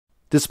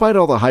Despite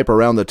all the hype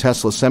around the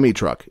Tesla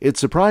semi-truck, it's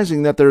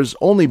surprising that there's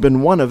only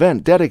been one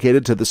event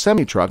dedicated to the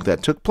semi-truck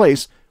that took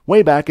place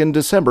way back in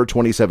December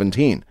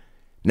 2017.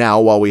 Now,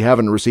 while we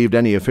haven't received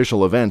any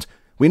official event,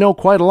 we know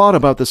quite a lot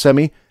about the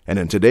Semi, and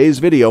in today's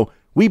video,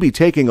 we be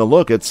taking a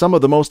look at some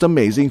of the most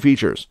amazing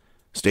features.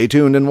 Stay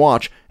tuned and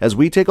watch as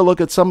we take a look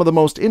at some of the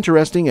most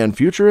interesting and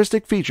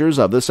futuristic features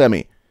of the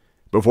Semi.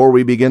 Before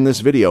we begin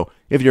this video,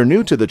 if you're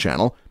new to the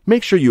channel,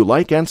 make sure you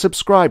like and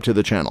subscribe to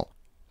the channel.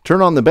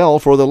 Turn on the bell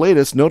for the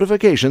latest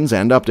notifications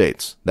and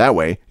updates. That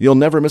way, you'll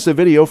never miss a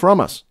video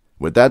from us.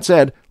 With that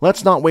said,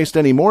 let's not waste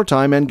any more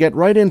time and get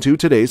right into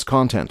today's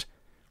content.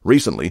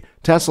 Recently,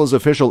 Tesla's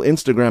official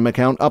Instagram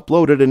account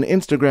uploaded an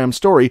Instagram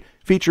story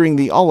featuring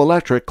the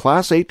all-electric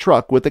Class 8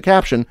 truck with the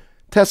caption,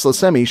 "Tesla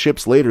Semi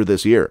ships later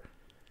this year."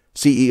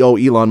 CEO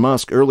Elon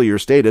Musk earlier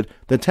stated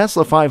the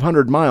Tesla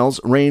 500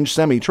 miles range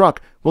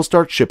semi-truck will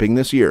start shipping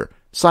this year,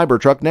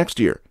 Cybertruck next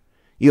year.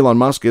 Elon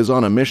Musk is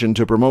on a mission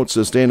to promote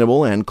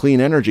sustainable and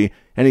clean energy,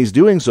 and he's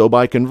doing so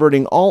by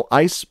converting all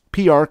ICE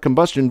PR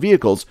combustion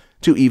vehicles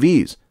to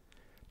EVs.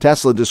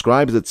 Tesla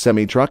describes its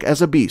semi-truck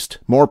as a beast,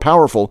 more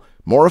powerful,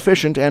 more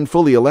efficient, and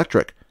fully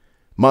electric.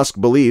 Musk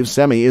believes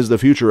Semi is the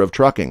future of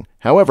trucking.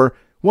 However,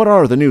 what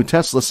are the new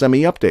Tesla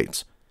Semi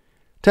updates?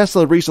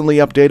 Tesla recently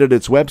updated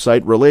its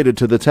website related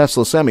to the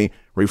Tesla Semi,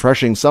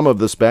 refreshing some of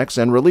the specs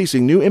and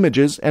releasing new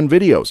images and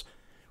videos.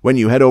 When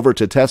you head over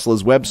to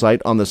Tesla's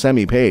website on the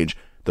Semi page,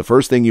 the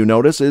first thing you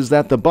notice is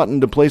that the button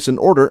to place an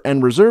order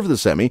and reserve the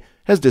Semi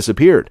has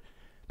disappeared.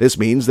 This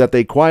means that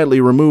they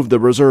quietly removed the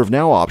Reserve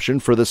Now option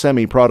for the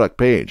Semi product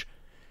page.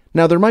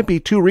 Now, there might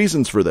be two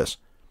reasons for this.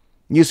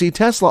 You see,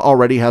 Tesla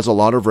already has a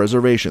lot of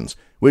reservations,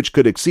 which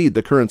could exceed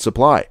the current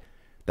supply.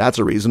 That's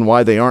a reason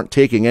why they aren't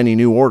taking any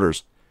new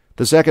orders.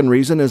 The second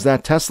reason is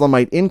that Tesla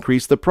might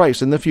increase the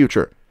price in the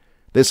future.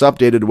 This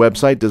updated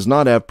website does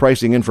not have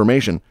pricing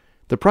information.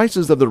 The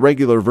prices of the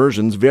regular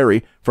versions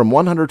vary from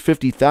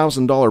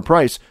 $150,000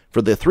 price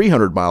for the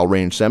 300-mile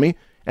range Semi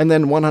and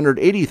then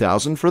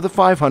 $180,000 for the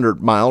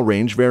 500-mile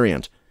range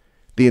variant.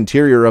 The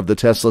interior of the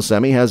Tesla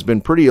Semi has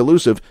been pretty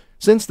elusive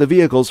since the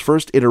vehicle's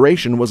first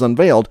iteration was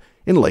unveiled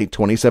in late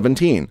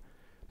 2017.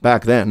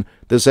 Back then,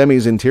 the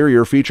Semi's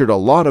interior featured a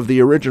lot of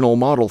the original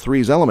Model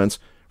 3's elements,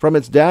 from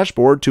its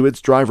dashboard to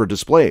its driver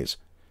displays.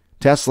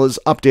 Tesla's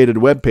updated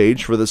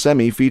webpage for the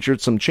Semi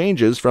featured some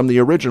changes from the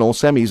original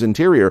Semi's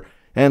interior,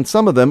 and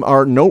some of them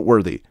are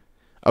noteworthy.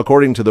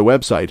 According to the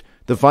website,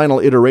 the final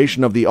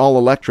iteration of the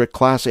all-electric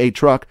Class 8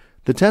 truck,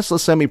 the Tesla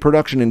Semi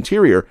production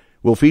interior,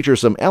 will feature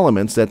some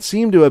elements that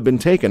seem to have been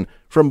taken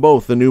from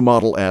both the new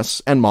Model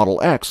S and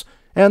Model X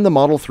and the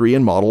Model 3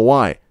 and Model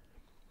Y.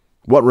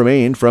 What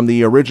remained from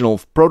the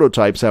original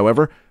prototypes,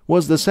 however,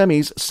 was the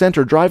Semi's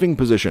center driving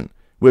position,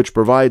 which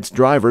provides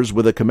drivers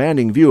with a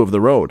commanding view of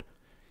the road.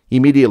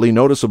 Immediately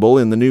noticeable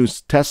in the new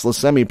Tesla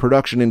Semi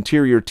production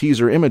interior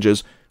teaser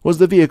images was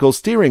the vehicle's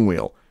steering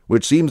wheel,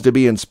 which seems to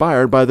be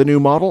inspired by the new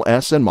Model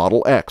S and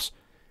Model X.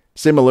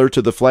 Similar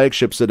to the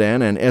flagship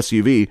sedan and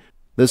SUV,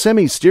 the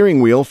Semi's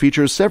steering wheel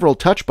features several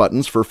touch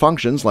buttons for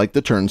functions like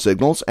the turn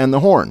signals and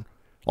the horn.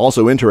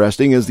 Also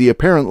interesting is the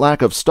apparent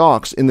lack of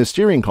stalks in the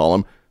steering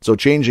column, so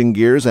changing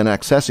gears and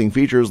accessing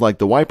features like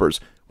the wipers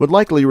would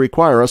likely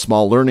require a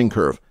small learning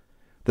curve.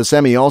 The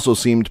Semi also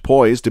seemed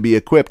poised to be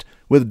equipped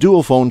with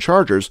dual-phone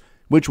chargers,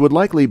 which would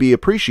likely be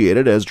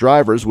appreciated as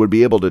drivers would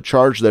be able to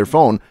charge their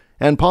phone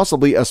and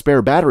possibly a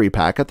spare battery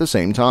pack at the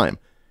same time.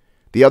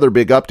 The other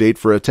big update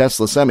for a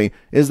Tesla Semi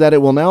is that it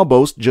will now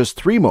boast just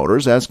 3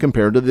 motors as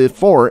compared to the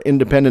 4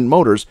 independent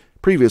motors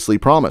previously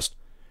promised.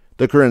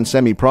 The current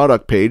Semi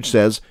product page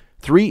says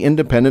 3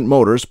 independent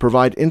motors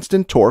provide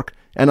instant torque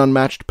and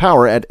unmatched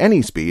power at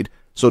any speed,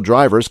 so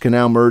drivers can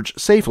now merge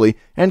safely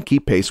and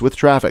keep pace with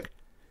traffic.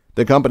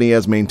 The company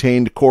has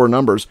maintained core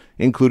numbers,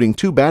 including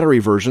 2 battery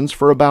versions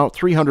for about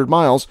 300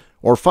 miles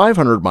or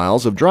 500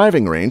 miles of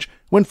driving range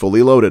when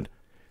fully loaded.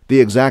 The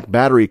exact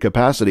battery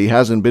capacity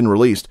hasn't been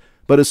released,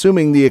 but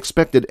assuming the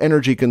expected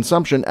energy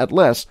consumption at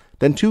less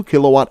than 2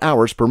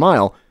 kilowatt-hours per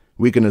mile,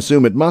 we can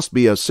assume it must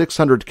be a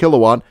 600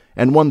 kilowatt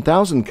and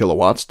 1,000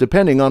 kilowatts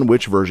depending on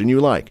which version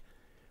you like.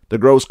 The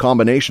gross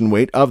combination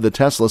weight of the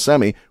Tesla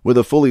Semi with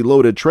a fully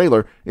loaded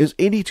trailer is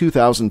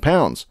 82,000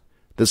 pounds.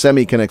 The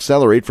Semi can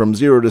accelerate from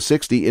 0 to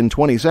 60 in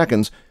 20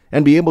 seconds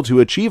and be able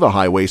to achieve a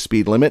highway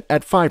speed limit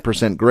at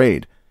 5%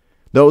 grade.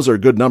 Those are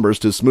good numbers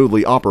to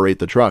smoothly operate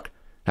the truck.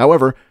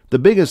 However, the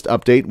biggest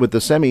update with the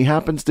Semi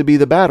happens to be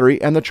the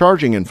battery and the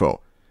charging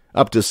info.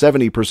 Up to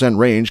 70%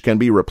 range can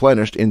be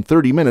replenished in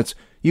 30 minutes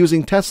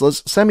using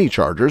Tesla's Semi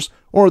chargers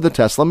or the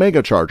Tesla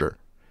Mega Charger.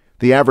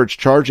 The average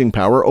charging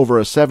power over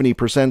a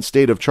 70%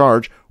 state of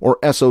charge or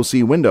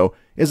SOC window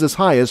is as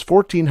high as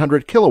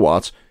 1,400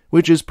 kilowatts,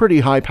 which is pretty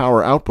high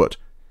power output.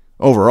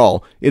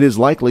 Overall, it is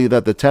likely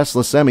that the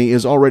Tesla Semi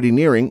is already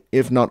nearing,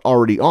 if not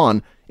already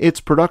on, its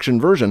production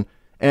version,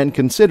 and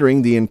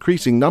considering the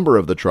increasing number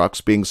of the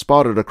trucks being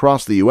spotted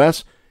across the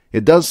U.S.,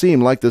 it does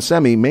seem like the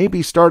Semi may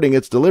be starting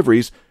its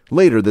deliveries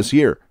later this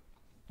year.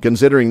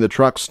 Considering the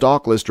truck's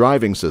stockless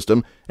driving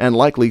system and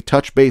likely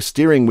touch-based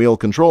steering wheel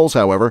controls,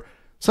 however,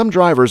 some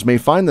drivers may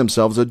find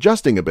themselves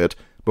adjusting a bit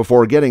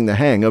before getting the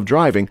hang of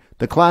driving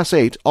the Class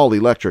 8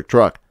 all-electric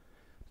truck.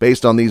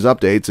 Based on these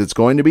updates, it's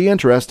going to be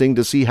interesting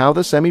to see how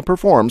the Semi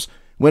performs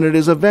when it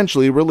is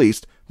eventually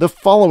released the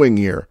following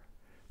year.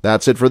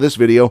 That's it for this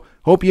video.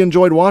 Hope you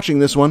enjoyed watching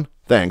this one.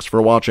 Thanks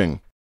for watching.